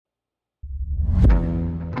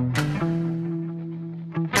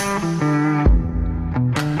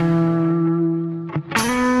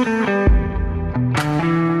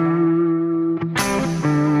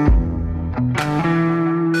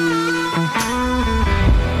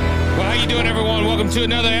welcome to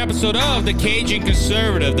another episode of The Cajun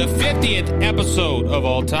Conservative, the 50th episode of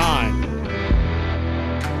all time.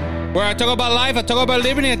 Where I talk about life, I talk about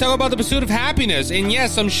liberty, I talk about the pursuit of happiness. And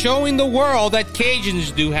yes, I'm showing the world that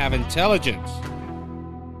Cajuns do have intelligence.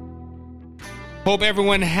 Hope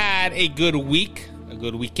everyone had a good week, a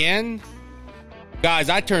good weekend.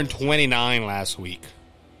 Guys, I turned 29 last week.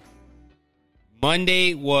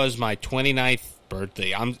 Monday was my 29th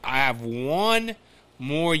birthday. I have one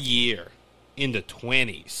more year in the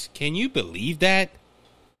 20s. Can you believe that?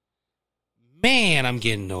 Man, I'm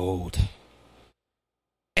getting old.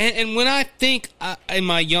 And when I think in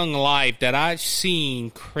my young life that I've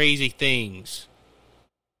seen crazy things,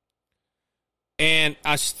 and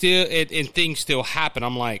things still happen,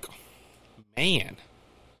 I'm like, man,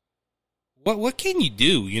 what can you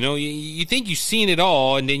do? You know, you think you've seen it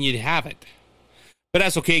all, and then you haven't. But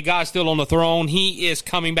that's okay. God's still on the throne. He is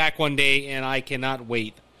coming back one day, and I cannot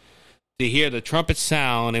wait to hear the trumpet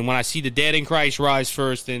sound. And when I see the dead in Christ rise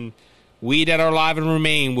first, and we that are alive and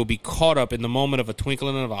remain will be caught up in the moment of a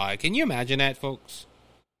twinkling of an eye. Can you imagine that, folks?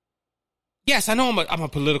 Yes, I know I'm a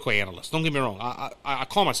political analyst. Don't get me wrong. I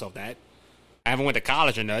call myself that. I haven't went to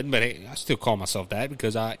college or nothing, but hey, I still call myself that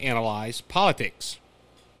because I analyze politics.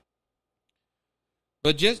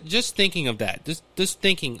 But just thinking of that, just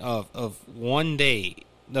thinking of one day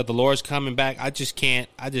that the Lord's coming back, I just can't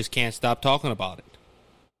stop talking about it.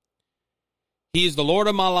 He is the Lord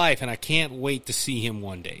of my life, and I can't wait to see him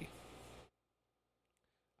one day.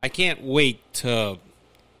 I can't wait to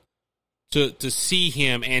see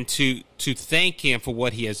him and to thank him for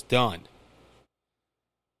what he has done.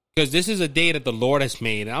 Because this is a day that the Lord has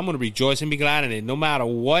made, and I'm going to rejoice and be glad in it. No matter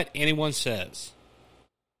what anyone says,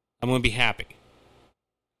 I'm going to be happy.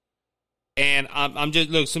 And I'm just,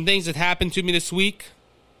 look, some things that happened to me this week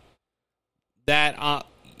that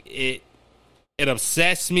it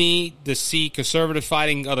upsets me to see conservatives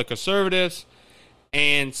fighting other conservatives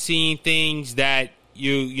and seeing things that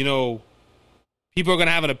you know, people are going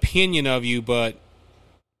to have an opinion of you, but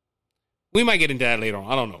we might get into that later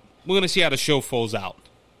on. I don't know. We're going to see how the show folds out.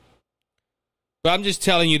 But I'm just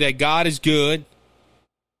telling you that God is good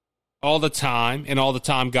all the time, and all the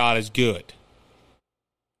time God is good.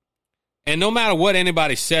 And no matter what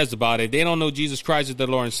anybody says about it, they don't know Jesus Christ as their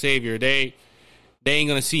Lord and Savior. They ain't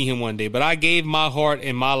going to see him one day. But I gave my heart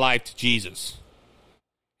and my life to Jesus.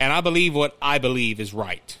 And I believe what I believe is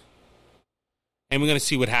right. And we're going to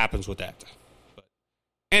see what happens with that. But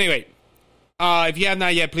anyway, if you have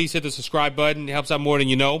not yet, please hit the subscribe button. It helps out more than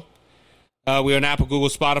you know. We're on Apple, Google,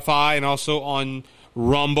 Spotify, and also on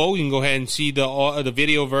Rumble. You can go ahead and see the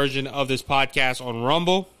video version of this podcast on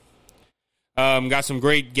Rumble. Got some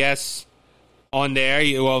great guests on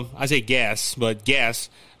there. Well, I say guests, but guests.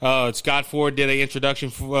 Scott Ford did an introduction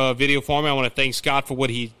video for me. I want to thank Scott for what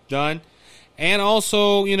he's done. And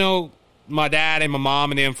also, you know, my dad and my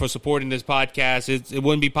mom and them for supporting this podcast. It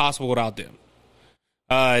wouldn't be possible without them.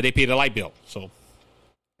 They paid a light bill. So,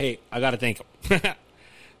 hey, I got to thank them.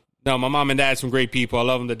 No, my mom and dad are some great people. I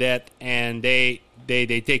love them to death. And they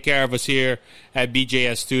take care of us here at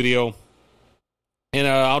BJS Studio. And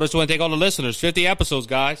I just want to thank all the listeners. 50 episodes,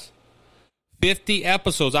 guys. 50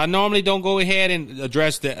 episodes. I normally don't go ahead and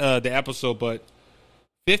address the episode, but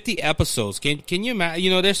 50 episodes. Can you imagine?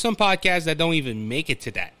 You know, there's some podcasts that don't even make it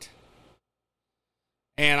to that.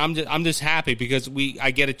 And I'm just happy because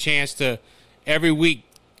I get a chance to every week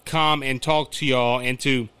come and talk to y'all and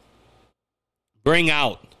to bring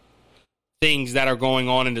out things that are going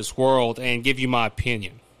on in this world and give you my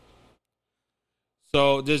opinion.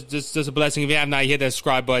 So just a blessing. If you have not hit that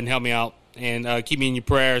subscribe button, help me out and keep me in your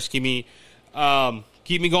prayers. Keep me going.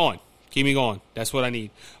 Keep me going. That's what I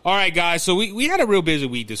need. All right, guys. So we had a real busy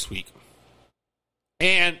week this week,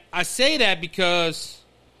 and I say that because,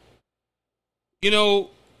 you know,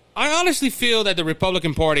 I honestly feel that the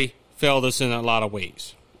Republican Party failed us in a lot of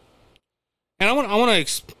ways, and I want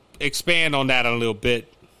to expand on that a little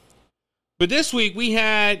bit. But this week we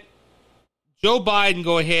had Joe Biden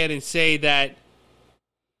go ahead and say that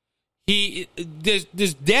this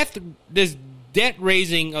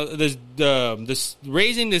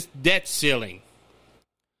raising this debt ceiling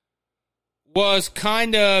was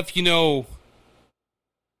kind of, you know,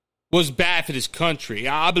 was bad for this country.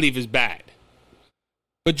 I believe it's bad.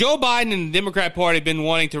 But Joe Biden and the Democrat Party have been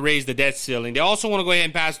wanting to raise the debt ceiling. They also want to go ahead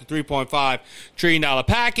and pass the $3.5 trillion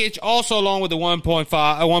package, also along with the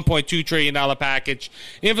 $1.2 trillion package,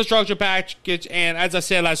 infrastructure package, and as I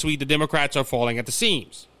said last week, the Democrats are falling at the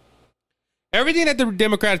seams. Everything that the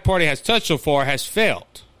Democratic Party has touched so far has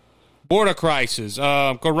failed. Border crisis,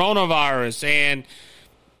 coronavirus, and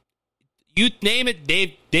you name it,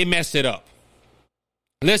 they messed it up.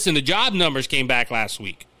 Listen, the job numbers came back last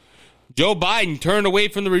week. Joe Biden turned away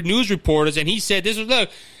from the news reporters, and he said,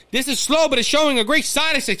 this is slow, but it's showing a great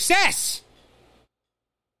sign of success.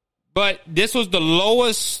 But this was the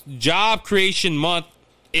lowest job creation month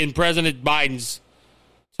in President Biden's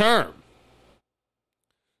term.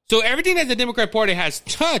 So everything that the Democrat Party has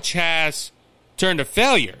touched has turned to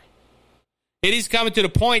failure. It is coming to the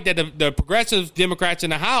point that the progressive Democrats in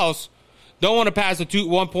the House don't want to pass the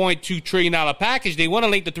 $1.2 trillion package. They want to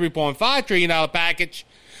link the $3.5 trillion package.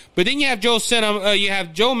 But then you have Joe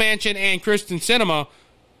Manchin and Kristen Sinema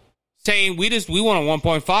saying we want a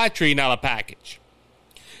 $1.5 trillion package.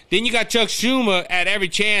 Then you got Chuck Schumer at every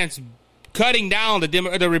chance cutting down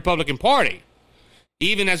the Republican Party.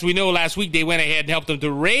 Even as we know last week, they went ahead and helped them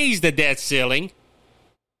to raise the debt ceiling.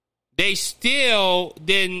 They're still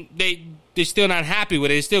not happy with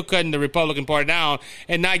it. They're still cutting the Republican Party down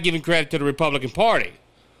and not giving credit to the Republican Party.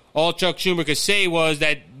 All Chuck Schumer could say was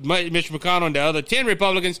that Mitch McConnell and the other 10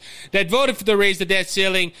 Republicans that voted to raise the debt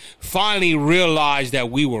ceiling finally realized that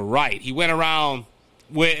we were right. He went around,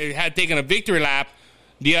 had taken a victory lap,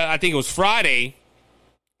 I think it was Friday,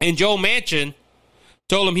 and Joe Manchin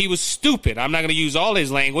told him he was stupid. I'm not going to use all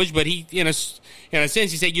his language, but he, in a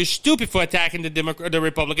sense, he said, you're stupid for attacking the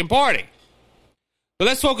Republican Party. But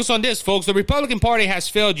let's focus on this, folks. The Republican Party has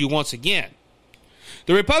failed you once again.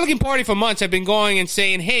 The Republican Party for months have been going and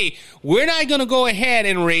saying, hey, we're not going to go ahead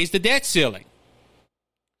and raise the debt ceiling.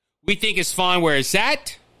 We think it's fine where it's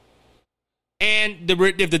at. And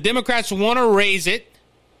if the Democrats want to raise it,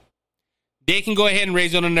 they can go ahead and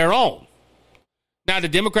raise it on their own. Now, the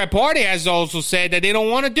Democrat Party has also said that they don't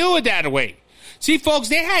want to do it that way. See, folks,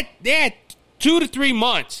 they had 2 to 3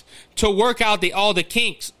 months to work out all the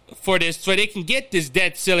kinks for this so they can get this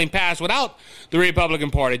debt ceiling passed without the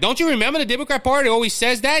Republican Party. Don't you remember the Democrat Party always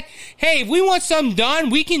says that? Hey, if we want something done,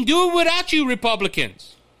 we can do it without you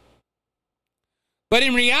Republicans. But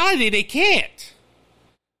in reality, they can't.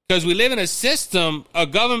 Because we live in a system, a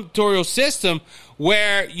gubernatorial system,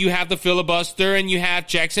 where you have the filibuster and you have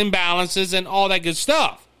checks and balances and all that good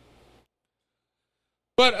stuff.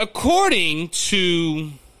 But according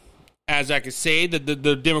to, as I could say,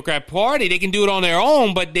 the Democrat Party, they can do it on their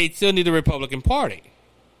own, but they still need the Republican Party.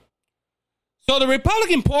 So the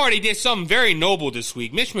Republican Party did something very noble this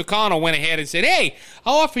week. Mitch McConnell went ahead and said, hey,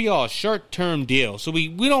 I'll offer y'all a short-term deal so we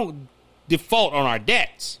don't default on our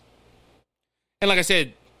debts. And like I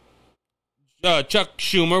said, Chuck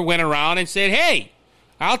Schumer went around and said, hey,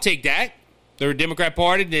 I'll take that. The Democrat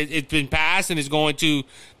Party, it's been passed and is going to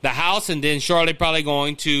the House and then shortly probably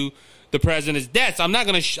going to the president's desk.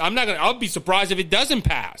 I'll be surprised if it doesn't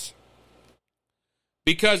pass.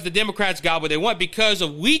 Because the Democrats got what they want because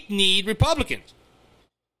of weak-kneed Republicans.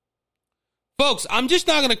 Folks, I'm just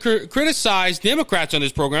not going to criticize Democrats on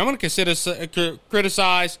this program. I'm going to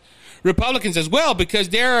criticize Republicans as well because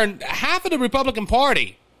there are half of the Republican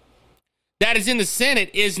Party that is in the Senate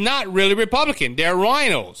is not really Republican. They're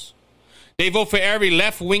rhinos. They vote for every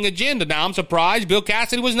left-wing agenda. Now, I'm surprised Bill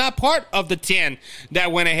Cassidy was not part of the 10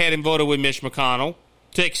 that went ahead and voted with Mitch McConnell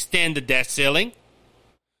to extend the debt ceiling.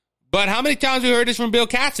 But how many times have we heard this from Bill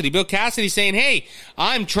Cassidy? Bill Cassidy saying, hey,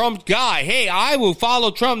 I'm Trump's guy. Hey, I will follow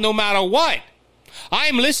Trump no matter what. I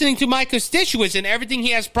am listening to my constituents and everything he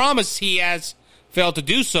has promised, he has failed to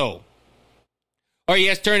do so. Or he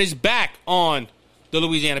has turned his back on the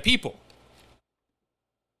Louisiana people.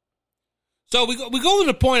 So we go to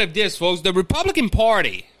the point of this, folks. The Republican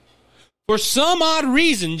Party, for some odd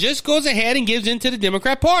reason, just goes ahead and gives in to the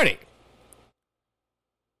Democrat Party.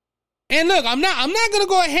 And look, I'm not going to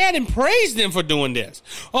go ahead and praise them for doing this.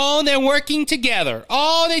 Oh, they're working together.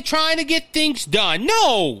 Oh, they're trying to get things done.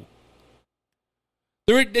 No.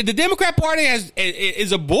 The Democrat Party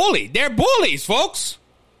is a bully. They're bullies, folks.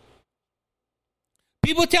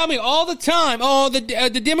 People tell me all the time, oh, the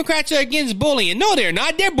Democrats are against bullying. No, they're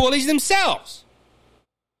not. They're bullies themselves.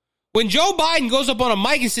 When Joe Biden goes up on a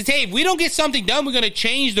mic and says, hey, if we don't get something done, we're going to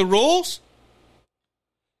change the rules.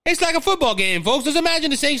 It's like a football game, folks. Just imagine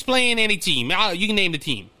the Saints playing any team. You can name the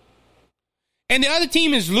team. And the other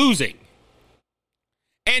team is losing.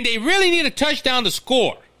 And they really need a touchdown to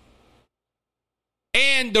score.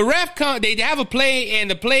 And the ref, they have a play, and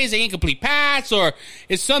the play is an incomplete pass, or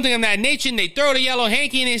it's something of that nature, and they throw the yellow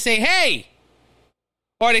hanky, and they say, hey.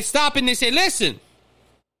 Or they stop and they say, listen,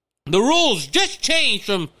 the rules just changed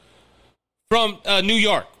from New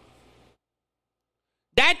York.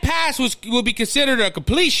 That pass will be considered a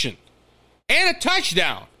completion and a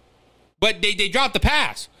touchdown. But they dropped the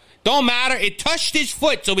pass. Don't matter. It touched his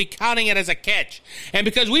foot, so we're counting it as a catch. And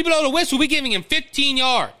because we blow the whistle, we're giving him 15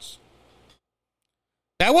 yards.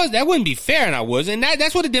 That wouldn't be fair, and I was. And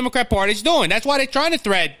that's what the Democrat Party's doing. That's why they're trying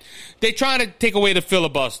to take away the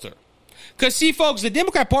filibuster. Because, see, folks, the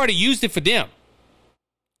Democrat Party used it for them.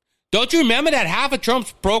 Don't you remember that half of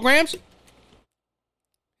Trump's programs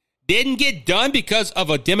didn't get done because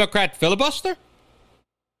of a Democrat filibuster?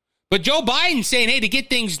 But Joe Biden's saying, hey, to get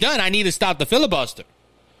things done, I need to stop the filibuster.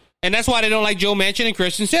 And that's why they don't like Joe Manchin and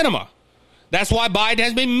Kyrsten Sinema. That's why Biden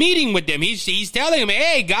has been meeting with them. He's telling them,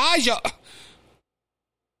 hey, guys,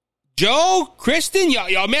 Joe, Kyrsten,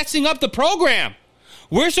 y'all messing up the program.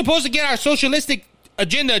 We're supposed to get our socialistic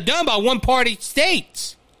agenda done by one-party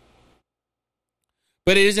states.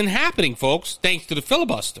 But it isn't happening, folks, thanks to the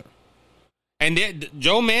filibuster. And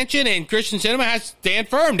Joe Manchin and Kyrsten Sinema have stand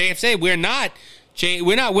firm. They have said we're not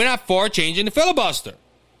for changing the filibuster.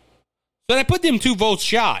 So that put them 2 votes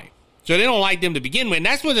shy. So they don't like them to begin with. And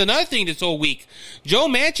that's another thing that's so weak. Joe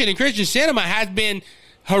Manchin and Kyrsten Sinema has been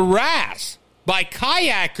harassed by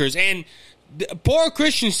kayakers, and poor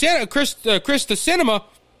Krista Sinema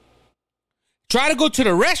try to go to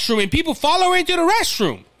the restroom, and people follow her into the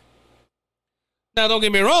restroom. Now, don't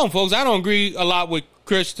get me wrong, folks. I don't agree a lot with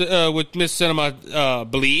Miss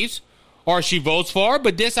Sinema believes or she votes for,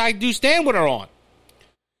 but this I do stand with her on.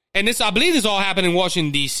 And this, I believe, this all happened in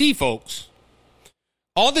Washington, D.C., folks.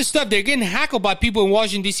 All this stuff, they're getting hackled by people in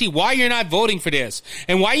Washington, D.C. Why you're not voting for this?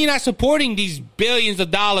 And why you're not supporting these billions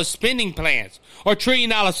of dollars spending plans or $1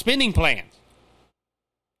 trillion spending plans?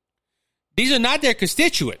 These are not their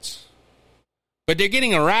constituents. But they're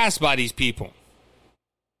getting harassed by these people.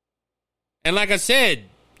 And like I said,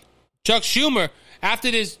 Chuck Schumer,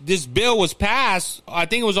 after this bill was passed, I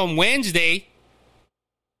think it was on Wednesday,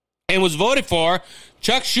 and was voted for,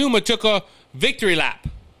 Chuck Schumer took a victory lap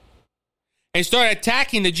and started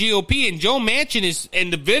attacking the GOP. And Joe Manchin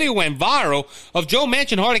and the video went viral of Joe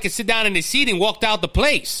Manchin hardly could sit down in his seat and walked out the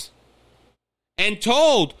place and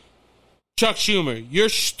told Chuck Schumer, you're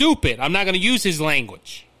stupid. I'm not going to use his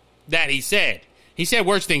language that he said. He said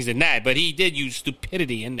worse things than that, but he did use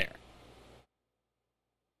stupidity in there.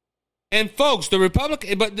 And folks,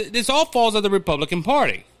 but this all falls on the Republican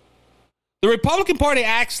Party. The Republican Party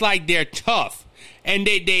acts like they're tough, and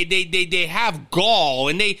they have gall,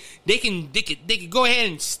 and they can go ahead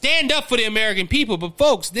and stand up for the American people. But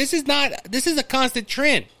folks, this is a constant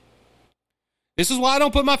trend. This is why I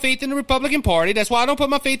don't put my faith in the Republican Party. That's why I don't put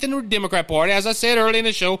my faith in the Democrat Party. As I said earlier in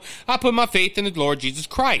the show, I put my faith in the Lord Jesus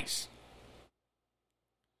Christ.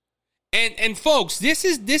 And folks, this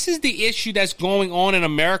is the issue that's going on in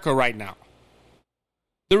America right now.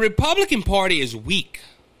 The Republican Party is weak.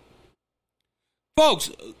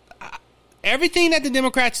 Folks, everything that the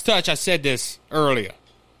Democrats touch, I said this earlier,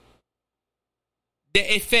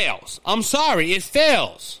 it fails. I'm sorry, it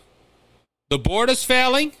fails. The border's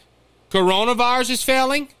failing. Coronavirus is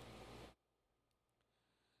failing.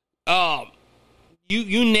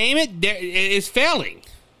 You name it, it's failing.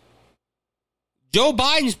 Joe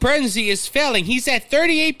Biden's presidency is failing. He's at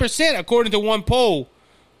 38%, according to one poll,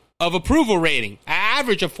 of approval rating, an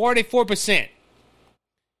average of 44%.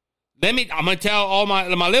 I'm going to tell all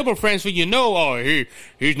my liberal friends, he's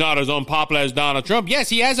not as unpopular as Donald Trump. Yes,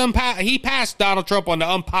 he passed Donald Trump on the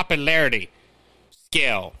unpopularity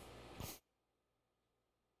scale.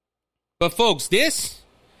 But folks, the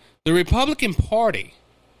Republican Party,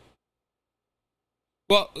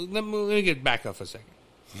 well, let me get back up for a second.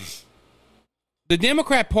 The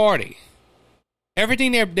Democrat Party,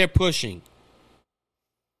 everything they're pushing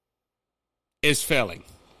is failing.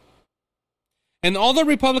 And all the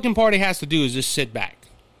Republican Party has to do is just sit back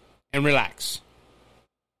and relax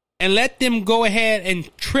and let them go ahead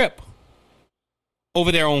and trip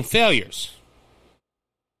over their own failures.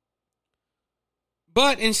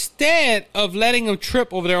 But instead of letting them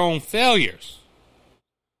trip over their own failures,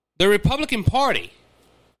 the Republican Party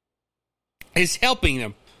is helping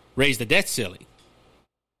them raise the debt ceiling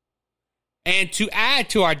and to add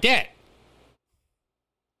to our debt.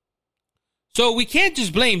 So we can't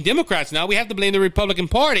just blame Democrats now. We have to blame the Republican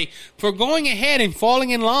Party for going ahead and falling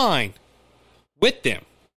in line with them.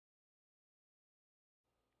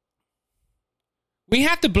 We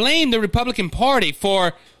have to blame the Republican Party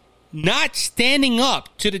for not standing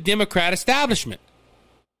up to the Democrat establishment.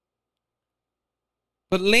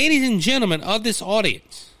 But ladies and gentlemen of this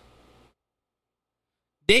audience,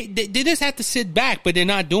 they just have to sit back, but they're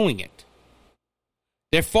not doing it.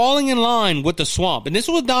 They're falling in line with the swamp. And this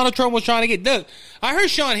is what Donald Trump was trying to get. Look, I heard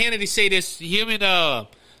Sean Hannity say this. Him and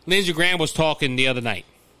Lindsey Graham was talking the other night.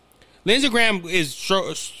 Lindsey Graham is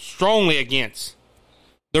strongly against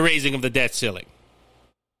the raising of the debt ceiling.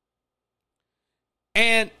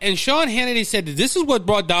 And Sean Hannity said that this is what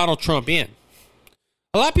brought Donald Trump in.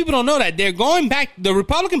 A lot of people don't know that. They're going back. The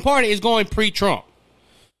Republican Party is going pre-Trump.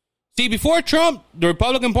 See, before Trump, the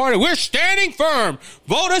Republican Party, we're standing firm.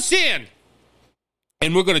 Vote us in.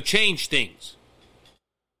 And we're going to change things.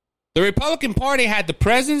 The Republican Party had the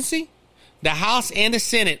presidency, the House, and the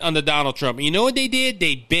Senate under Donald Trump. And you know what they did?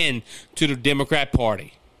 They bend to the Democrat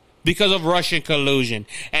Party because of Russian collusion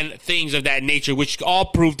and things of that nature, which all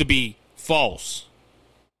proved to be false.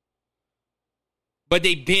 But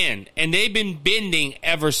they bend, and they've been bending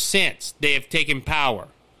ever since they have taken power.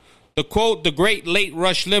 The quote, the great late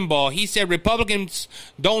Rush Limbaugh, he said Republicans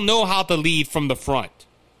don't know how to lead from the front.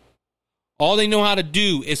 All they know how to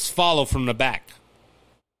do is follow from the back.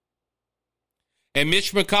 And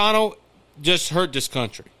Mitch McConnell just hurt this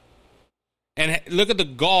country. And look at the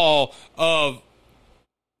gall of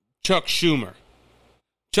Chuck Schumer.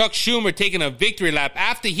 Chuck Schumer taking a victory lap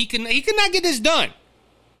after he could not get this done.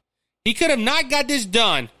 He could have not got this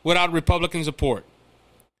done without Republican support.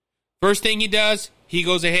 First thing he does, he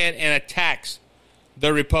goes ahead and attacks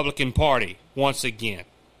the Republican Party once again.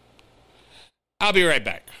 I'll be right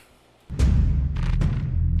back.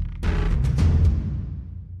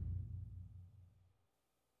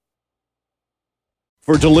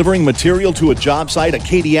 For delivering material to a job site,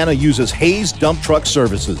 Acadiana uses Hayes Dump Truck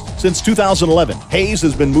Services. Since 2011, Hayes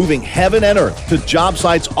has been moving heaven and earth to job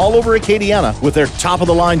sites all over Acadiana with their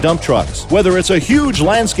top-of-the-line dump trucks. Whether it's a huge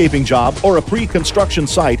landscaping job or a pre-construction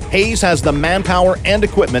site, Hayes has the manpower and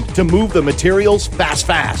equipment to move the materials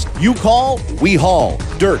fast. You call, we haul.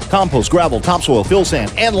 Dirt, compost, gravel, topsoil, fill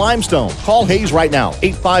sand, and limestone. Call Hayes right now,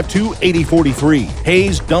 852-8043.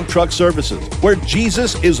 Hayes Dump Truck Services, where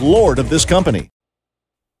Jesus is Lord of this company.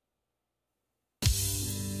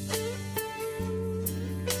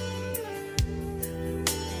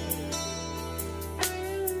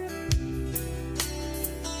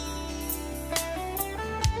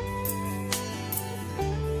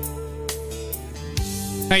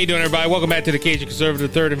 How you doing, everybody? Welcome back to the Cajun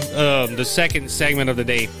Conservative, the second segment of the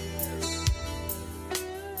day.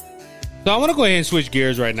 So I want to go ahead and switch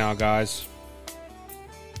gears right now, guys.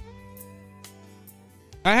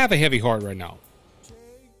 I have a heavy heart right now.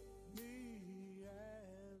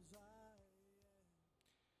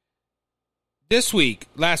 Last week,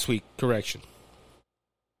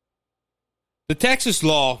 the Texas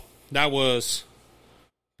law that was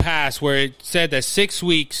passed where it said that 6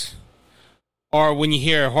 weeks or when you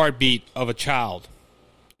hear a heartbeat of a child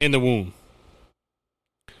in the womb,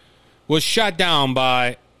 was shot down by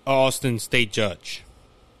an Austin state judge.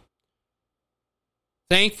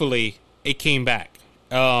 Thankfully, it came back.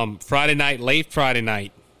 Late Friday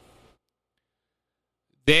night,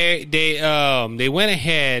 they went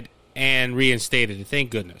ahead and reinstated it.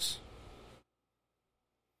 Thank goodness.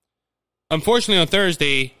 Unfortunately, on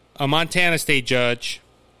Thursday, a Montana state judge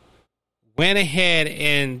went ahead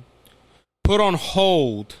and put on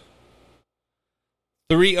hold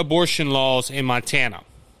 3 abortion laws in Montana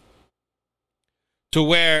to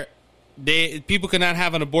where people cannot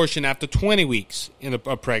have an abortion after 20 weeks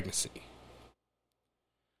of pregnancy.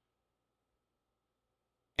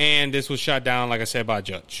 And this was shot down, like I said, by a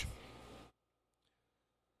judge.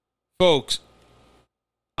 Folks,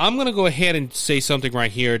 I'm going to go ahead and say something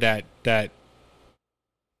right here that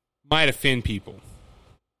might offend people.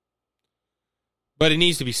 But it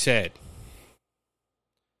needs to be said.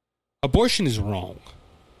 Abortion is wrong.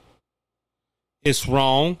 It's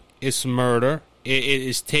wrong. It's murder. It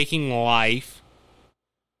is taking life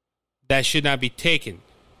that should not be taken.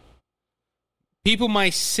 People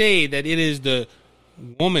might say that it is the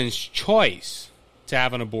woman's choice to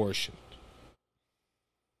have an abortion.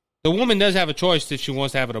 The woman does have a choice if she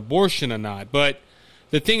wants to have an abortion or not. But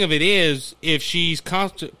the thing of it is, if she's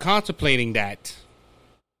contemplating that,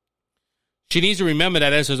 she needs to remember that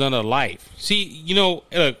this is another life. See,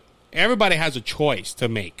 look, everybody has a choice to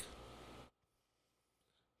make.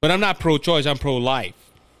 But I'm not pro-choice, I'm pro-life.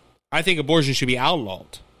 I think abortion should be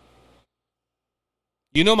outlawed.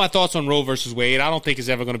 You know my thoughts on Roe versus Wade. I don't think it's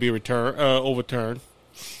ever going to be overturned.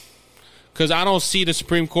 Because I don't see the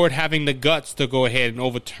Supreme Court having the guts to go ahead and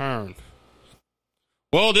overturn.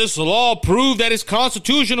 Well, this law proved that it's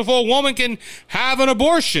constitutional for a woman can have an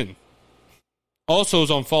abortion. Also,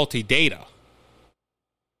 it's on faulty data.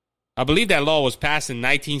 I believe that law was passed in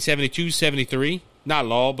 1972-73. Not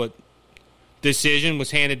law, but decision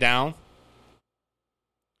was handed down.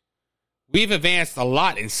 We've advanced a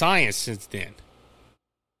lot in science since then.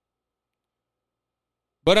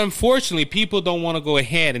 But unfortunately, people don't want to go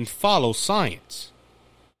ahead and follow science.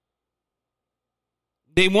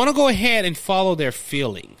 They want to go ahead and follow their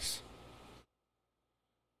feelings.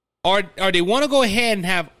 Or they want to go ahead and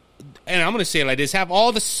have, and I'm going to say it like this, have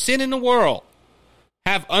all the sin in the world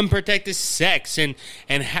have unprotected sex and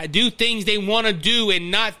do things they want to do and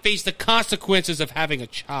not face the consequences of having a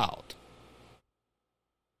child.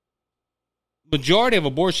 Majority of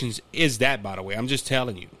abortions is that, by the way. I'm just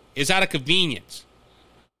telling you. It's out of convenience.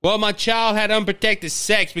 Well, my child had unprotected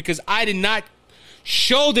sex because I did not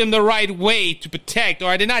show them the right way to protect, or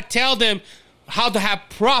I did not tell them how to have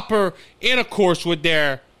proper intercourse with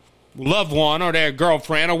their loved one or their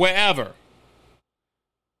girlfriend or whatever.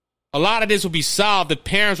 A lot of this will be solved if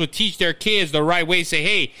parents would teach their kids the right way. Say,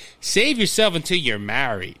 hey, save yourself until you're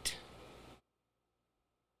married.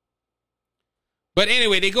 But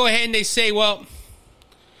anyway, they go ahead and they say, well,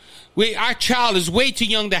 our child is way too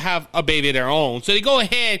young to have a baby of their own. So they go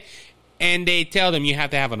ahead and they tell them you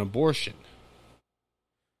have to have an abortion.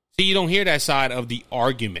 See, you don't hear that side of the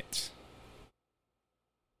argument.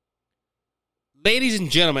 Ladies and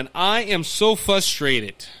gentlemen, I am so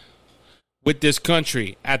frustrated with this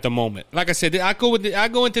country at the moment. Like I said, I go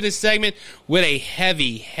into this segment with a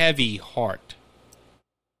heavy, heavy heart.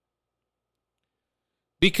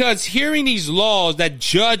 Because hearing these laws that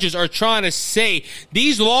judges are trying to say,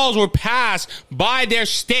 these laws were passed by their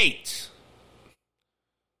states.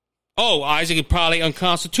 Oh, Isaac, is probably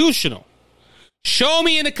unconstitutional. Show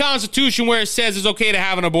me in the Constitution where it says it's okay to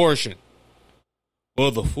have an abortion.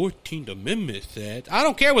 Well, the 14th Amendment said. I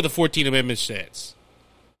don't care what the 14th Amendment says.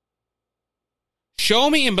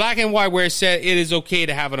 Show me in black and white where it said it is okay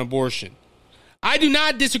to have an abortion. I do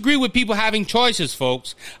not disagree with people having choices,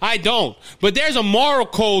 folks. I don't. But there's a moral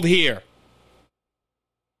code here.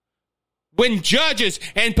 When judges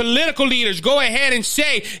and political leaders go ahead and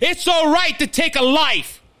say it's all right to take a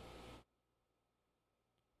life.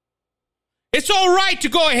 It's all right to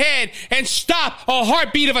go ahead and stop a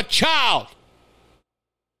heartbeat of a child.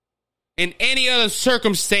 In any other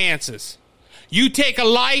circumstances, you take a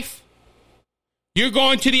life, you're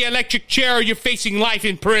going to the electric chair or you're facing life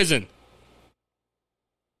in prison.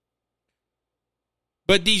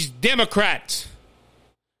 But these Democrats,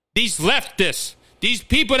 these leftists, these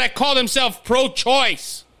people that call themselves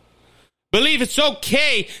pro-choice, believe it's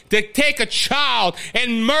okay to take a child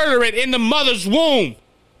and murder it in the mother's womb.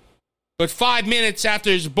 But 5 minutes after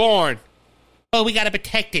it's born, oh, we got to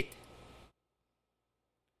protect it.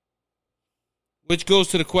 Which goes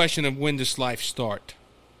to the question of when does life start?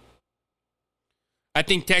 I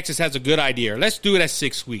think Texas has a good idea. Let's do it at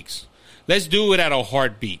 6 weeks. Let's do it at a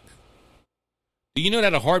heartbeat. Do you know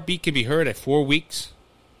that a heartbeat can be heard at 4 weeks?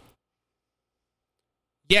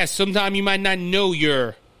 Yes, sometimes you might not know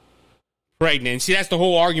you're pregnant. See, that's the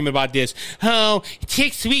whole argument about this. Oh,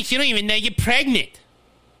 6 weeks, you don't even know you're pregnant.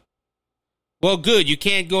 Well, good. You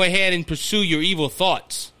can't go ahead and pursue your evil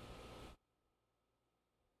thoughts.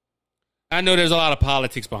 I know there's a lot of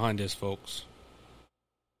politics behind this, folks.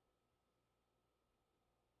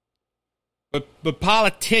 But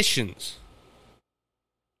politicians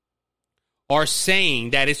are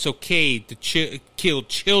saying that it's okay to kill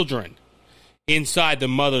children inside the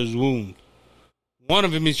mother's womb. One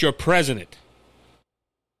of them is your president.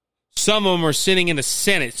 Some of them are sitting in the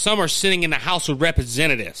Senate. Some are sitting in the House of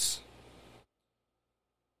Representatives.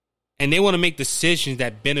 And they want to make decisions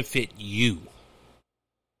that benefit you.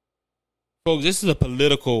 Folks, this is a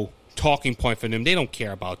political talking point for them. They don't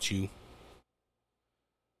care about you.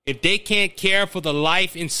 If they can't care for the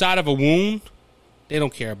life inside of a womb, they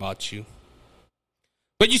don't care about you.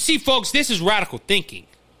 But you see, folks, this is radical thinking.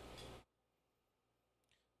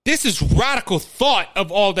 This is radical thought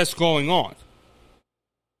of all that's going on.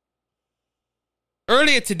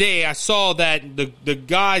 Earlier today, I saw that the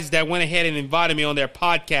guys that went ahead and invited me on their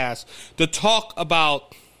podcast to talk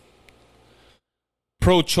about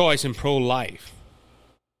pro-choice and pro-life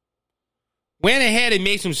went ahead and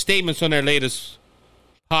made some statements on their latest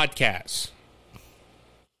podcast.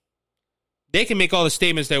 They can make all the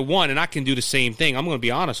statements they want, and I can do the same thing. I'm going to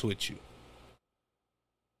be honest with you.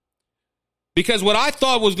 Because what I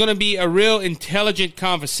thought was going to be a real intelligent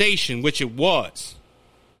conversation, which it was,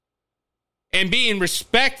 and being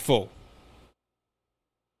respectful,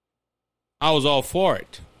 I was all for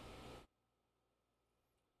it.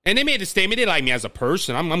 And they made a statement. They like me as a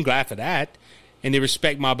person. I'm glad for that. And they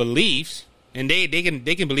respect my beliefs. And they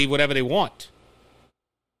can believe whatever they want.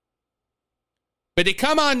 But they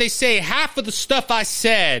come on and they say half of the stuff I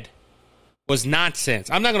said was nonsense.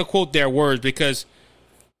 I'm not going to quote their words because,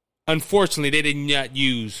 unfortunately, they did not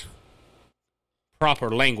use proper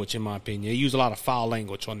language, in my opinion. They used a lot of foul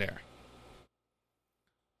language on there.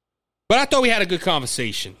 But I thought we had a good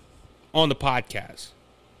conversation on the podcast.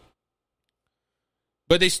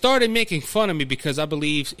 But they started making fun of me because I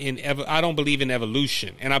don't believe in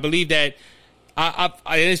evolution. And I believe that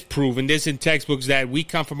It is proven. This in textbooks that we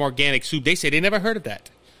come from organic soup. They say they never heard of that.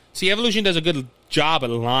 See, evolution does a good job at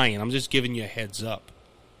lying. I'm just giving you a heads up.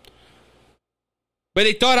 But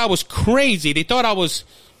they thought I was crazy. They thought I was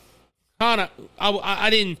kind of. I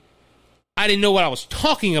didn't know what I was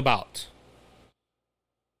talking about.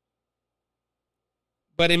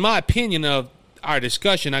 But in my opinion of our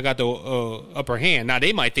discussion, I got the upper hand. Now,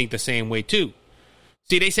 they might think the same way, too.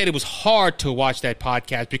 See, they said it was hard to watch that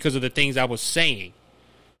podcast because of the things I was saying.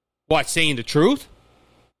 What, saying the truth?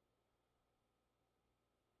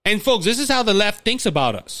 And, folks, this is how the left thinks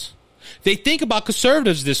about us. They think about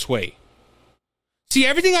conservatives this way. See,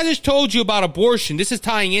 everything I just told you about abortion, this is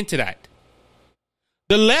tying into that.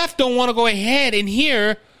 The left don't want to go ahead and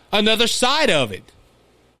hear another side of it.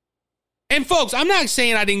 And folks, I'm not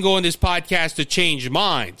saying I didn't go on this podcast to change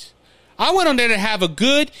minds. I went on there to have a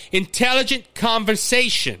good, intelligent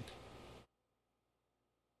conversation.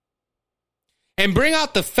 And bring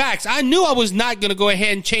out the facts. I knew I was not going to go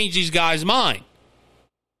ahead and change these guys' mind.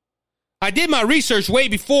 I did my research way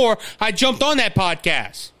before I jumped on that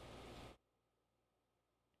podcast.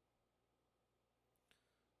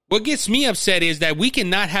 What gets me upset is that we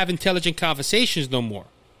cannot have intelligent conversations no more.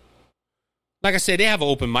 Like I said, they have an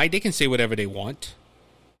open mic. They can say whatever they want.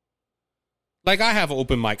 Like I have an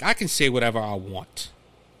open mic. I can say whatever I want.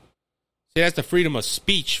 See, that's the freedom of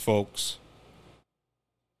speech, folks.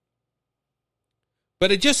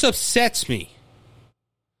 But it just upsets me.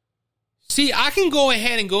 See, I can go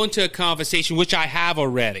ahead and go into a conversation, which I have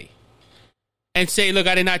already, and say, look,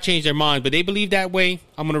 I did not change their mind, but they believe that way.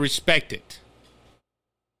 I'm going to respect it.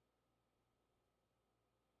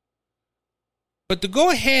 But to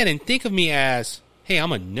go ahead and think of me as, hey,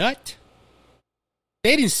 I'm a nut.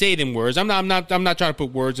 They didn't say them words. I'm not trying to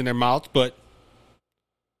put words in their mouths, but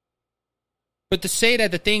to say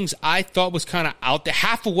that the things I thought was kind of out there,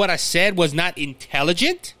 half of what I said was not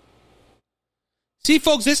intelligent. See,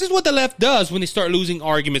 folks, this is what the left does when they start losing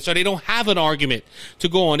arguments or they don't have an argument to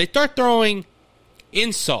go on. They start throwing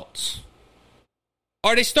insults.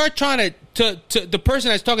 Or they start trying to the person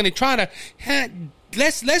that's talking, they're trying to,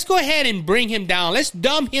 let's go ahead and bring him down. Let's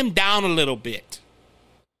dumb him down a little bit.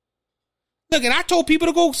 Look, and I told people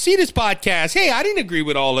to go see this podcast. Hey, I didn't agree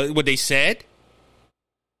with all of what they said.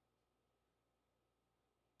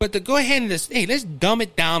 But to go ahead and let's dumb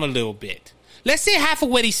it down a little bit. Let's say half of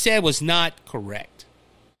what he said was not correct.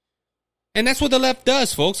 And that's what the left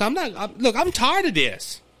does, folks. I'm tired of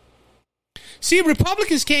this. See,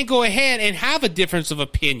 Republicans can't go ahead and have a difference of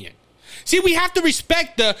opinion. See, we have to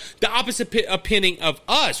respect the opposite opinion of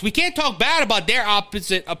us. We can't talk bad about their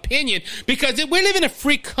opposite opinion because we live in a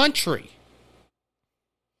free country.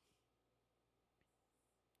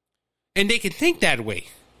 And they can think that way.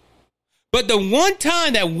 But the one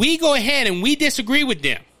time that we go ahead and we disagree with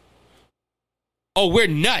them, oh, we're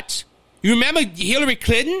nuts. You remember Hillary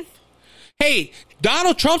Clinton? Hey,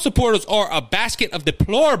 Donald Trump supporters are a basket of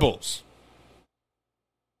deplorables.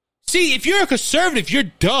 See, if you're a conservative, you're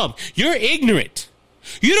dumb. You're ignorant.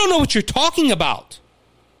 You don't know what you're talking about.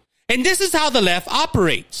 And this is how the left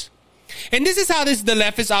operates. And this is how the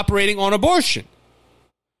left is operating on abortion.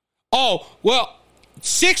 Oh, well,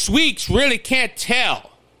 6 weeks really can't tell.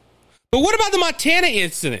 But what about the Montana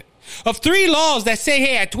incident of 3 laws that say,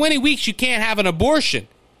 hey, at 20 weeks you can't have an abortion?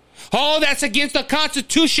 Oh, that's against the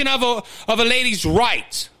Constitution of a lady's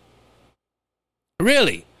rights.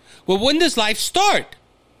 Really? Well, when does life start?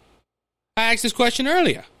 I asked this question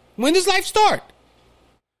earlier. When does life start?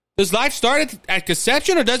 Does life start at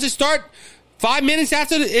conception, or does it start 5 minutes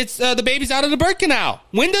after the baby's out of the birth canal?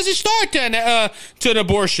 When does it start to an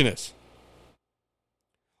abortionist?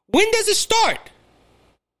 When does it start?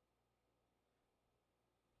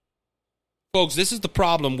 Folks, this is the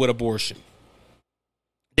problem with abortion.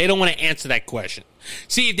 They don't want to answer that question.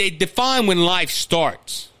 See, if they define when life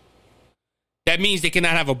starts, that means they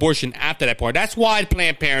cannot have abortion after that part. That's why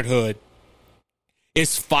Planned Parenthood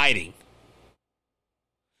is fighting.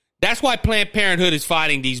 That's why Planned Parenthood is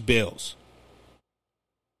fighting these bills.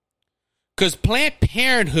 Because Planned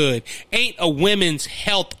Parenthood ain't a women's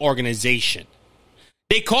health organization.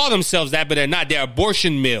 They call themselves that, but they're not. They're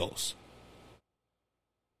abortion mills.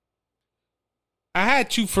 I had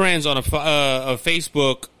 2 friends on a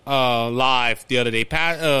Facebook live the other day.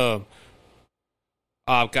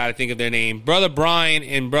 I've got to think of their name. Brother Brian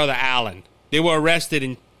and Brother Allen. They were arrested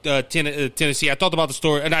in Tennessee. I talked about the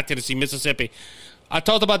story. Not Tennessee, Mississippi. I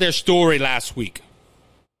talked about their story last week.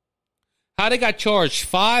 How they got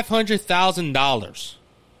charged $500,000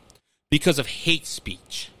 because of hate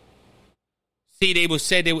speech. See, they would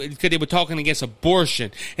say because they were talking against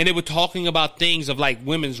abortion, and they were talking about things of like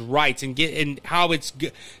women's rights and how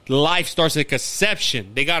life starts at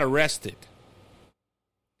conception. They got arrested,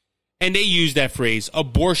 and they used that phrase,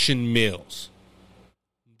 abortion mills.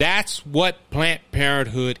 That's what Planned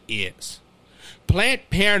Parenthood is. Planned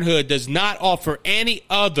Parenthood does not offer any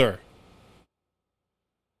other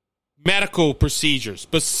medical procedures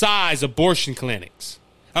besides abortion clinics,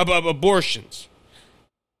 abortions.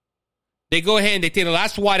 They go ahead and they think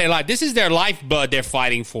that's why they lie. This is their lifeblood they're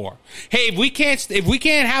fighting for. Hey, if we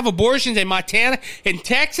can't have abortions in Montana, in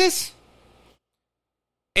Texas,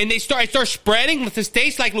 and they start spreading to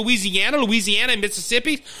states like Louisiana and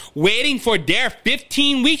Mississippi, waiting for their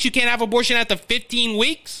 15 weeks. You can't have abortion after 15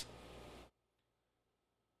 weeks.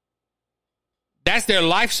 That's their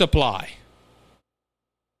life supply.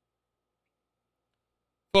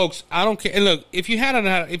 Folks, I don't care. And look, if you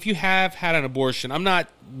have had an abortion, I'm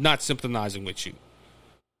not sympathizing with you.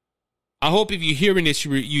 I hope if you're hearing this,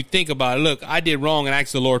 you think about it. Look, I did wrong and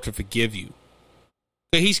ask the Lord to forgive you.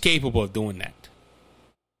 But He's capable of doing that.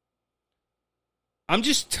 I'm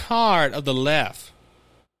just tired of the left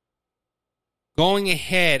going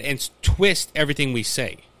ahead and twist everything we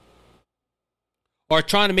say, or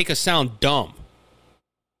trying to make us sound dumb.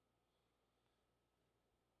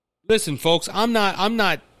 Listen, folks, I'm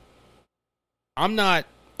not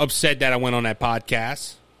upset that I went on that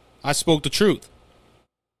podcast. I spoke the truth.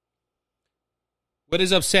 What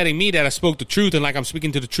is upsetting me that I spoke the truth, and like I'm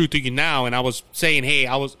speaking to the truth to you now, and I was saying, hey,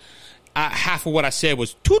 half of what I said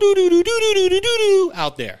was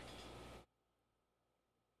out there.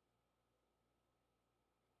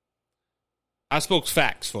 I spoke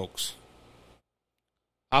facts, folks.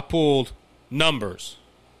 I pulled numbers.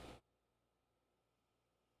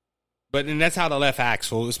 And that's how the left acts,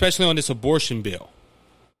 folks, especially on this abortion bill.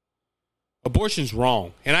 Abortion's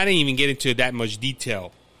wrong. And I didn't even get into that much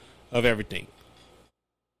detail of everything.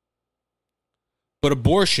 But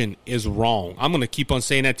abortion is wrong. I'm going to keep on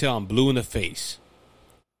saying that till I'm blue in the face.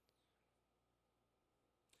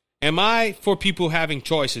 Am I for people having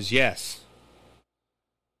choices? Yes.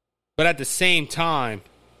 But at the same time,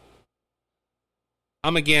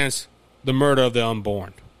 I'm against the murder of the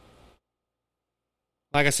unborn.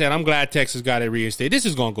 Like I said, I'm glad Texas got it reinstated. This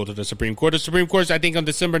is going to go to the Supreme Court. The Supreme Court, I think, on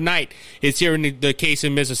December 9th is hearing the case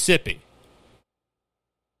in Mississippi.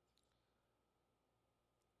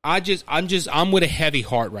 I'm with a heavy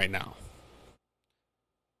heart right now.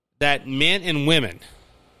 That men and women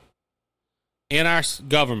in our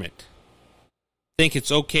government think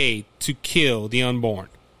it's okay to kill the unborn.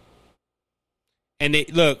 And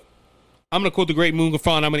look, I'm going to quote the great Moon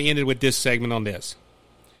Gafon. I'm going to end it with this segment on this.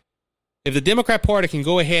 If the Democrat Party can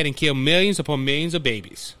go ahead and kill millions upon millions of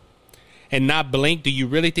babies and not blink, do you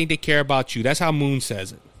really think they care about you? That's how Moon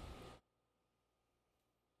says it.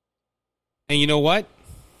 And you know what?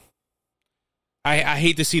 I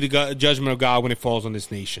hate to see the judgment of God when it falls on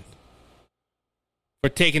this nation for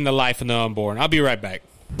taking the life of the unborn. I'll be right back.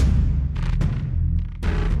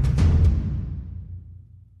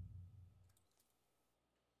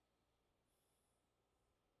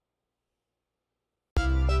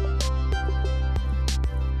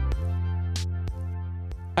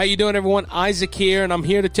 How you doing, everyone? Isaac here, and I'm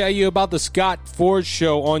here to tell you about the Scott Ford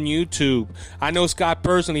Show on YouTube. I know Scott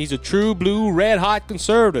personally. He's a true blue, red-hot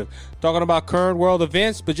conservative, talking about current world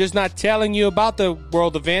events, but just not telling you about the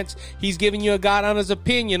world events. He's giving you a God-honest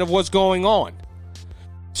opinion of what's going on.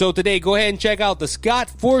 So today, go ahead and check out the Scott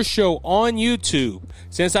Ford Show on YouTube.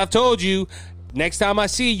 Since I've told you, next time I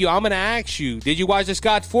see you, I'm going to ask you, did you watch the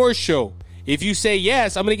Scott Ford Show? If you say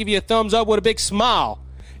yes, I'm going to give you a thumbs up with a big smile.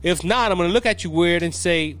 If not, I'm going to look at you weird and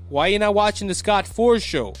say, why are you not watching the Scott Ford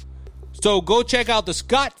Show? So go check out the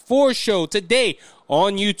Scott Ford Show today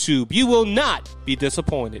on YouTube. You will not be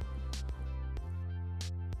disappointed.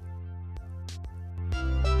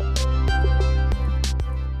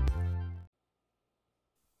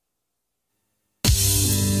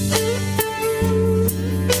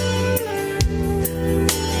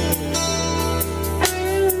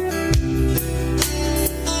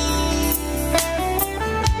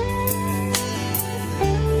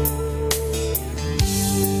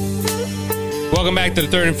 Welcome back to the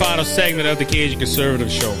third and final segment of the Cajun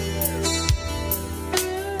Conservative Show.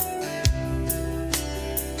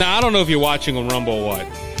 Now, I don't know if you're watching on Rumble or what.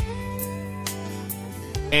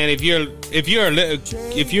 And if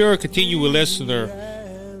you're a continual listener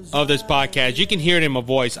of this podcast, you can hear it in my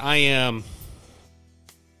voice. I am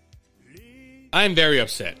very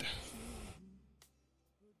upset.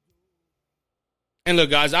 And look,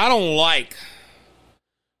 guys, I don't like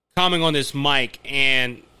coming on this mic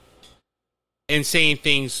and and saying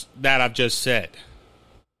things that I've just said.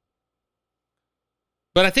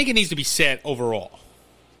 But I think it needs to be said overall.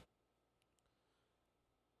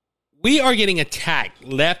 We are getting attacked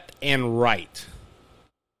left and right.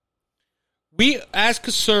 We, as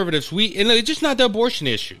conservatives, and it's just not the abortion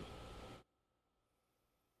issue.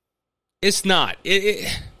 It's not.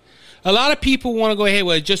 A lot of people want to go ahead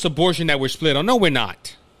with it's just abortion that we're split on. No, we're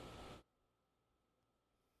not.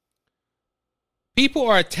 People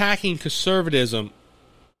are attacking conservatism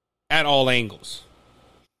at all angles.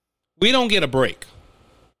 We don't get a break.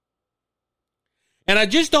 And I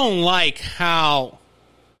just don't like how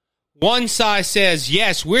one side says,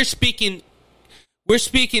 yes, we're speaking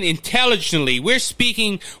intelligently, we're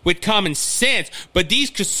speaking with common sense, but these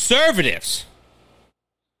conservatives,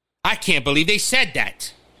 I can't believe they said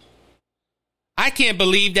that. I can't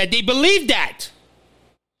believe that they believe that.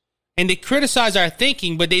 And they criticize our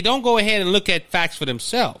thinking, but they don't go ahead and look at facts for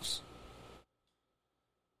themselves.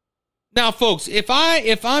 Now, folks, if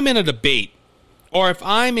I'm in a debate, or if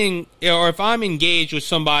I'm engaged with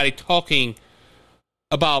somebody talking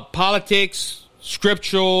about politics,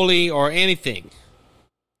 scripturally, or anything,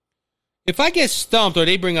 if I get stumped or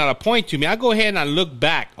they bring out a point to me, I go ahead and I look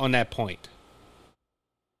back on that point.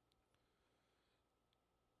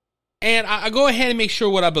 And I go ahead and make sure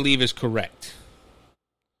what I believe is correct.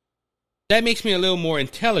 That makes me a little more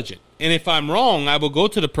intelligent. And if I'm wrong, I will go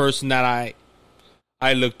to the person that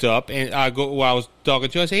I looked up and I was talking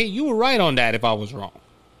to. I say, hey, you were right on that if I was wrong.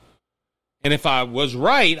 And if I was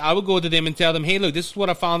right, I would go to them and tell them, hey, look, this is what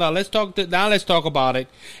I found out. Let's talk about it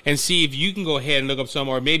and see if you can go ahead and look up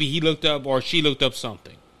something, or maybe he looked up or she looked up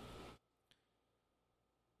something.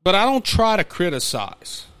 But I don't try to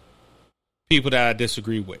criticize people that I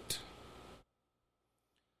disagree with.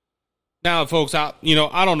 Now, folks, I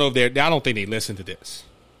don't know if I don't think they listen to this.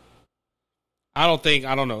 I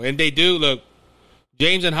don't know. And they do. Look,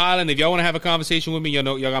 James and Highland, if y'all want to have a conversation with me,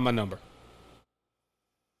 y'all got my number.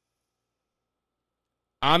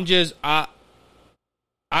 I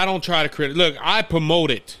don't try to criticize. Look, I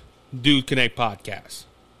promoted Dude Connect podcast.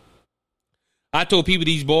 I told people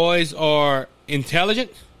these boys are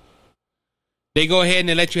intelligent. They go ahead and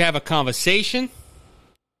they let you have a conversation.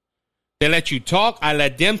 They let you talk. I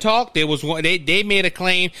let them talk. They made a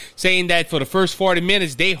claim saying that for the first 40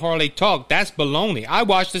 minutes they hardly talked. That's baloney. I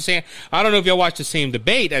don't know if y'all watched the same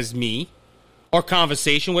debate as me, or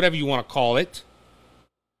conversation, whatever you want to call it.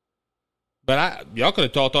 But y'all could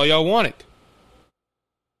have talked all y'all wanted.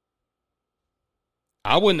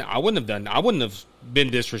 I wouldn't have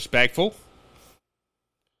been disrespectful.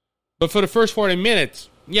 But for the first 40 minutes,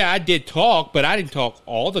 yeah, I did talk, but I didn't talk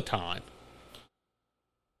all the time.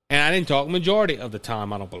 And I didn't talk majority of the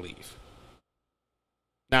time, I don't believe.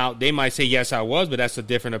 Now, they might say, yes, I was, but that's a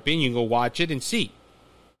different opinion. You can go watch it and see.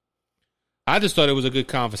 I just thought it was a good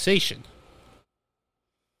conversation.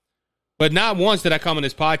 But not once did I come on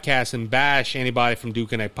this podcast and bash anybody from Dude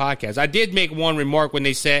Connect podcast. I did make one remark when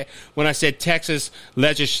I said Texas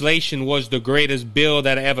legislation was the greatest bill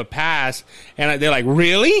that ever passed. And they're like,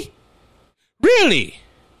 really? Really?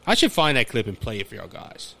 I should find that clip and play it for y'all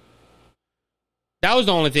guys. That was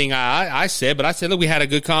the only thing I said, but I said, look, we had a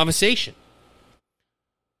good conversation.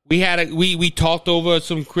 We talked over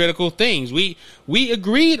some critical things. We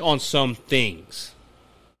agreed on some things.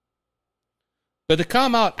 But to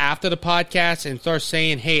come out after the podcast and start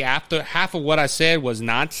saying, hey, after half of what I said was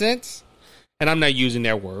nonsense, and I'm not using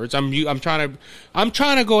their words. I'm trying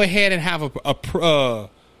to go ahead and have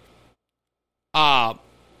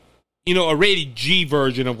a rated G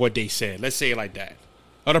version of what they said. Let's say it like that.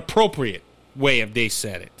 An appropriate way of they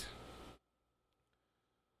said it.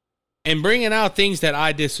 And bringing out things that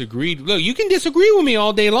I disagreed. Look, you can disagree with me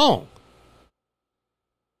all day long.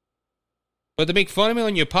 But to make fun of me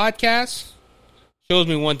on your podcast shows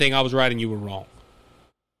me one thing: I was right and you were wrong.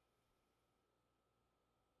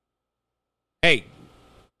 Hey,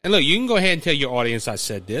 and look, you can go ahead and tell your audience I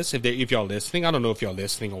said this if y'all listening. I don't know if y'all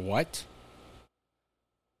listening or what.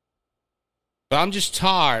 But I'm just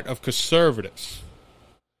tired of conservatives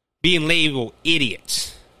being labeled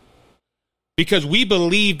idiots because we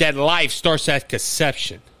believe that life starts at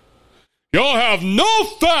conception. Y'all have no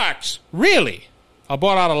facts. Really? I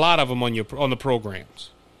brought out a lot of them on the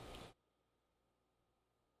programs.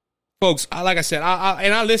 Folks, like I said,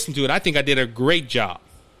 I listened to it. I think I did a great job.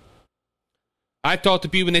 I talked to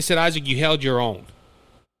people and they said, Isaac, you held your own.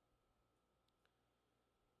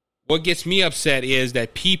 What gets me upset is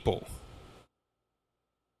that people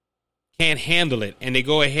can't handle it and they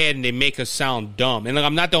go ahead and they make us sound dumb. And look,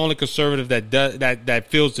 I'm not the only conservative that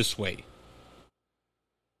feels this way.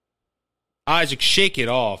 Isaac, shake it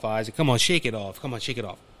off. Isaac, come on, shake it off. Come on, shake it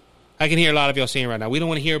off. I can hear a lot of y'all saying right now, we don't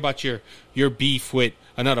want to hear about your beef with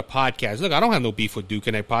another podcast. Look, I don't have no beef with Duke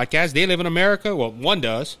Connect Podcast. They live in America. Well, one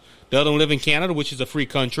does. The other one live in Canada, which is a free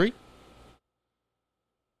country.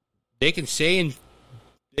 They can say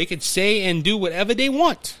and do whatever they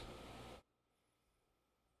want.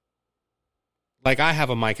 Like I have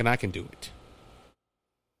a mic and I can do it.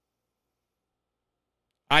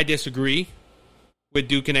 I disagree with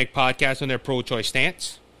Duke Connect Podcast on their pro-choice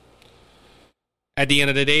stance. At the end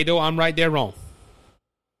of the day, though, I'm right, they're wrong.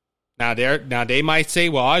 Now they might say,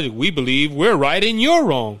 well, we believe we're right and you're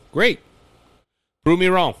wrong. Great. Prove me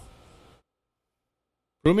wrong.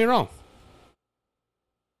 Prove me wrong.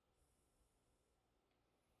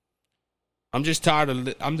 I'm just tired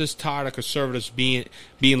of conservatives being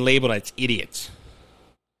labeled as idiots.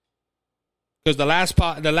 Because the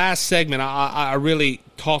last segment I really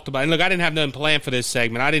talked about, and look, I didn't have nothing planned for this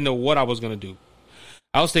segment. I didn't know what I was going to do.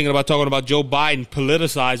 I was thinking about talking about Joe Biden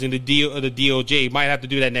politicizing the DOJ. Might have to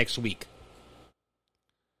do that next week.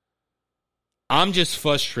 I'm just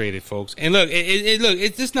frustrated, folks. And look,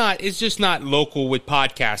 it's just not local with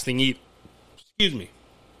podcasting either. Excuse me.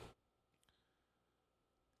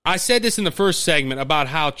 I said this in the first segment about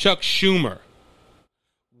how Chuck Schumer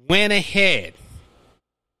went ahead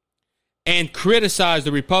and criticized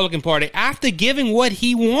the Republican Party after giving what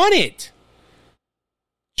he wanted.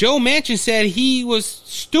 Joe Manchin said he was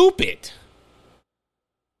stupid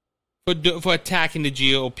for attacking the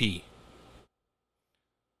GOP.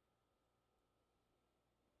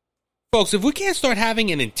 Folks, if we can't start having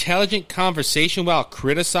an intelligent conversation while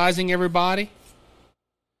criticizing everybody,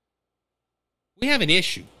 we have an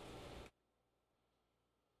issue.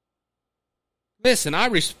 Listen, I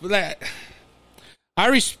respect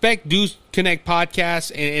Duke Connect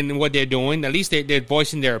Podcasts and what they're doing. At least they're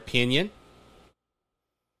voicing their opinion.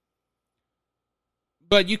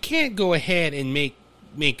 But you can't go ahead and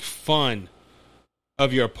make fun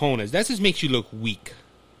of your opponents. That just makes you look weak.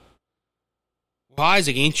 Well,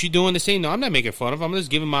 Isaac, ain't you doing the same? No, I'm not making fun of them. I'm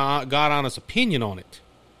just giving my God-honest opinion on it.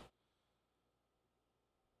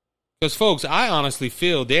 Because, folks, I honestly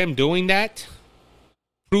feel them doing that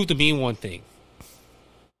proved to me one thing.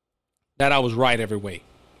 That I was right every way.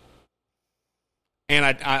 And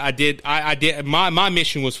I did my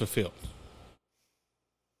mission was fulfilled.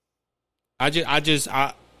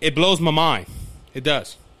 It blows my mind. It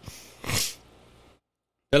does.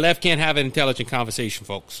 The left can't have an intelligent conversation,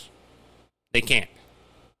 folks. They can't.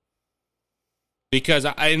 Because,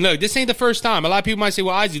 look, this ain't the first time. A lot of people might say,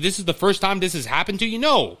 well, Isaac, this is the first time this has happened to you.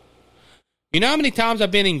 No. You know how many times I've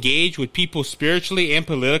been engaged with people spiritually and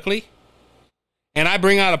politically? And I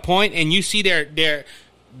bring out a point and you see their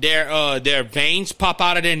veins pop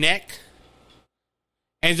out of their neck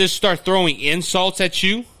and just start throwing insults at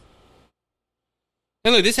you.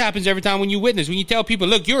 And look, this happens every time when you witness. When you tell people,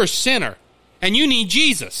 look, you're a sinner and you need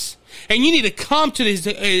Jesus. And you need to come to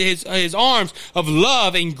his arms of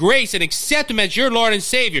love and grace and accept him as your Lord and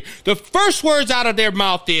Savior. The first words out of their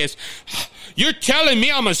mouth is, you're telling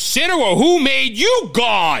me I'm a sinner? Well, who made you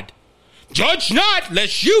God? Judge not,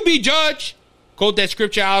 lest you be judged. Quote that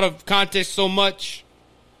scripture out of context so much.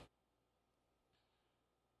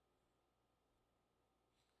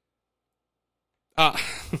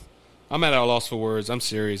 I'm at a loss for words. I'm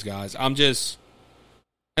serious, guys. And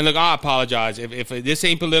look, I apologize if this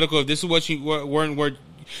ain't political. If this is what you weren't.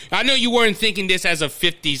 I know you weren't thinking this as a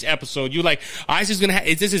 50s episode. You're like, Isaac's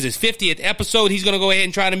this is his 50th episode. He's gonna go ahead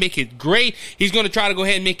and try to make it great. He's gonna try to go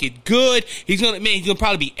ahead and make it good. He's gonna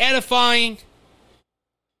probably be edifying.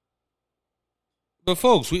 But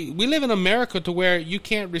folks, we live in America to where you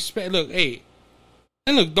can't respect. Look, hey,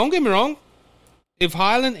 and look, don't get me wrong. If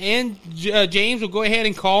Highland and James will go ahead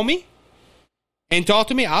and call me and talk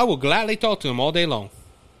to me, I will gladly talk to them all day long.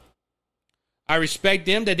 I respect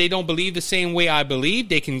them that they don't believe the same way I believe.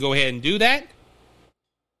 They can go ahead and do that.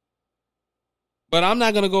 But I'm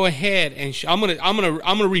not going to go ahead and I'm going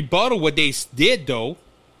to rebuttal what they did though.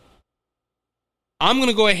 I'm going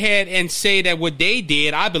to go ahead and say that what they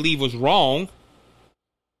did I believe was wrong.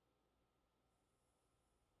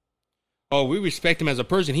 Oh, we respect him as a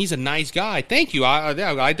person. He's a nice guy. Thank you. I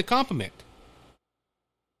like the compliment.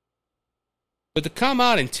 But to come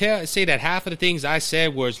out and say that half of the things I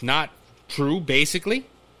said was not true, basically.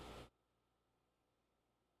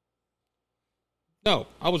 No,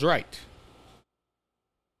 I was right.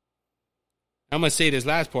 I'm going to say this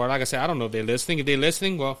last part. Like I said, I don't know if they're listening. If they're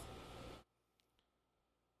listening, well,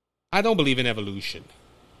 I don't believe in evolution.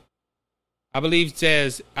 I believe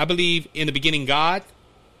in the beginning God.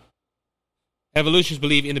 Evolutionists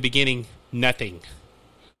believe in the beginning nothing.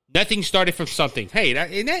 Nothing started from something. Hey,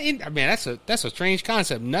 that's a strange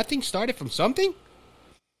concept. Nothing started from something?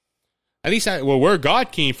 At least where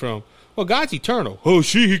God came from. Well, God's eternal. Oh,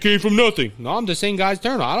 he came from nothing. No, I'm just saying God's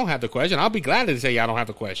eternal. I don't have the question. I'll be glad to say I don't have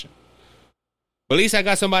the question. But at least I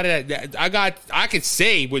got somebody that I could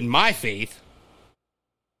say with my faith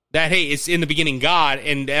that, hey, it's in the beginning God,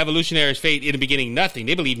 and the evolutionaries' faith in the beginning nothing.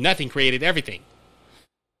 They believe nothing created everything.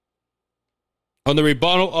 On the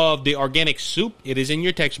rebuttal of the organic soup, it is in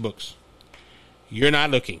your textbooks. You're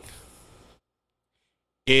not looking.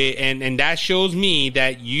 And that shows me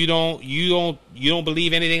that you don't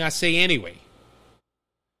believe anything I say anyway.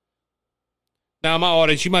 Now, my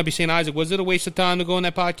audience, you might be saying, Isaac, was it a waste of time to go on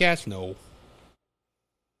that podcast? No.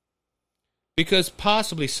 Because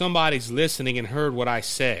possibly somebody's listening and heard what I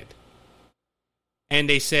said. And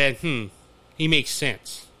they said, he makes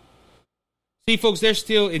sense. See, folks, they're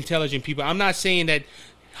still intelligent people. I'm not saying that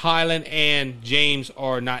Highland and James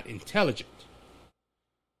are not intelligent.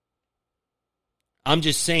 I'm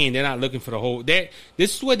just saying they're not looking for the whole. This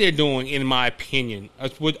is what they're doing, in my opinion,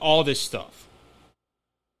 with all this stuff.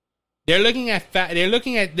 They're looking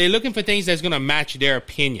for things that's going to match their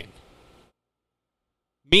opinion.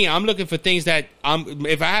 Me, I'm looking for things that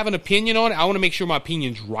if I have an opinion on it, I want to make sure my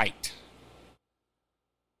opinion's right.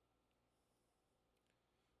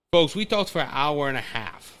 Folks, we talked for an hour and a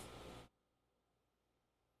half.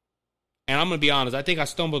 And I'm going to be honest, I think I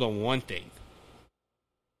stumbled on one thing.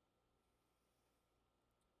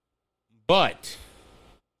 But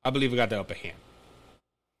I believe we got the upper hand.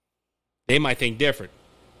 They might think different.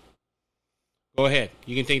 Go ahead.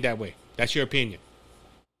 You can think that way. That's your opinion.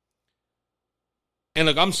 And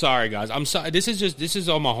look, I'm sorry, guys. I'm sorry. This is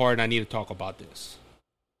on my heart, and I need to talk about this.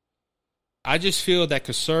 I just feel that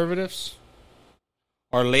conservatives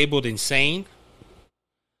are labeled insane.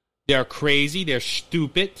 They're crazy. They're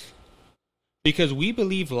stupid. Because we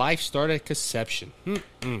believe life started at conception.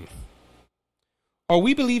 Or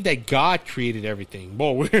we believe that God created everything.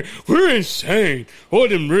 Boy, we're insane. Oh,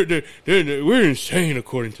 we're insane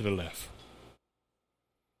according to the left.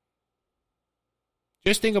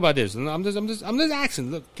 Just think about this. I'm just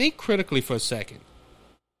asking. Look, think critically for a second.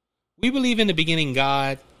 We believe in the beginning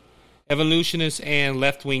God. Evolutionists and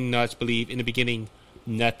left-wing nuts believe in the beginning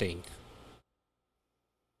nothing.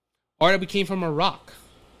 Or that we came from a rock.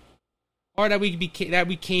 Or that we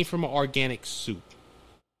came from an organic soup.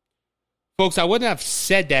 Folks, I wouldn't have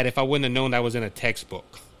said that if I wouldn't have known that was in a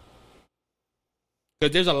textbook.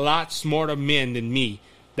 Because there's a lot smarter men than me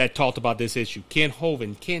that talked about this issue. Ken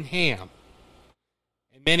Hovind, Ken Ham,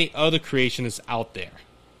 and many other creationists out there.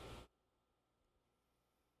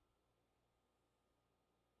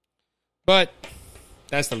 But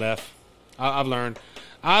that's the left. I've learned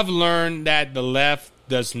that the left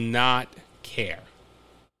does not care.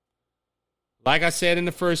 Like I said in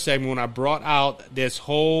the first segment, when I brought out this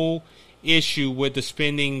whole issue with the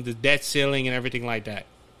spending, the debt ceiling, and everything like that,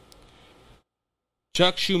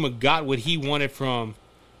 Chuck Schumer got what he wanted from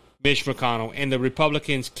Mitch McConnell, and the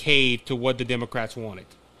Republicans caved to what the Democrats wanted,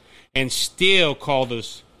 and still called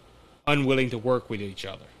us unwilling to work with each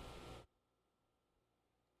other.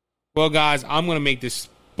 Well, guys, I'm going to make this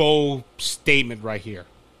bold statement right here.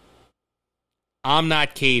 I'm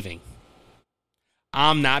not caving.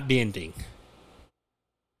 I'm not bending.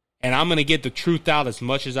 And I'm going to get the truth out as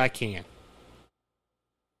much as I can.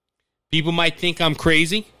 People might think I'm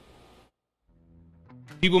crazy.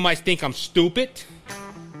 People might think I'm stupid.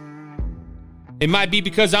 It might be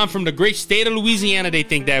because I'm from the great state of Louisiana they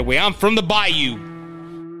think that way. I'm from the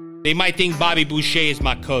bayou. They might think Bobby Boucher is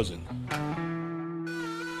my cousin.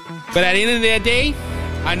 But at the end of the day,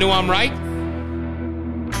 I know I'm right.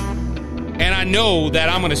 And I know that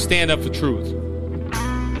I'm going to stand up for truth.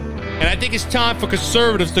 And I think it's time for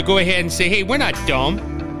conservatives to go ahead and say, hey, we're not dumb.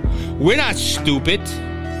 We're not stupid.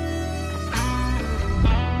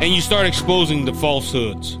 And you start exposing the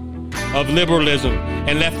falsehoods of liberalism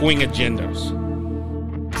and left-wing agendas.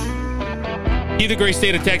 Keep the great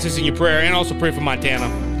state of Texas in your prayer, and also pray for Montana,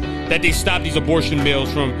 that they stop these abortion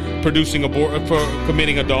bills from committing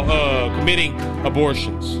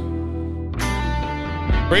abortions.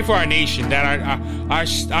 Pray for our nation, that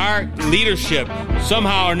our leadership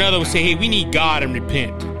somehow or another will say, hey, we need God and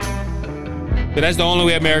repent. But that's the only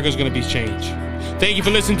way America is going to be changed. Thank you for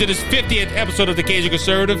listening to this 50th episode of The Cajun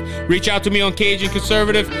Conservative. Reach out to me on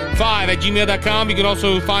CajunConservative5@gmail.com. You can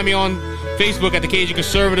also find me on Facebook at The Cajun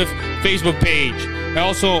Conservative Facebook page. And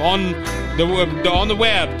also on the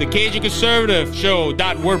web, The Cajun Conservative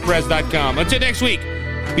Show.wordpress.com. Until next week,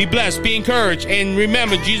 be blessed, be encouraged, and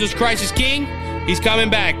remember, Jesus Christ is King. He's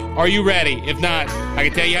coming back. Are you ready? If not, I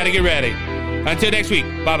can tell you how to get ready. Until next week,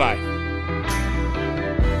 bye-bye.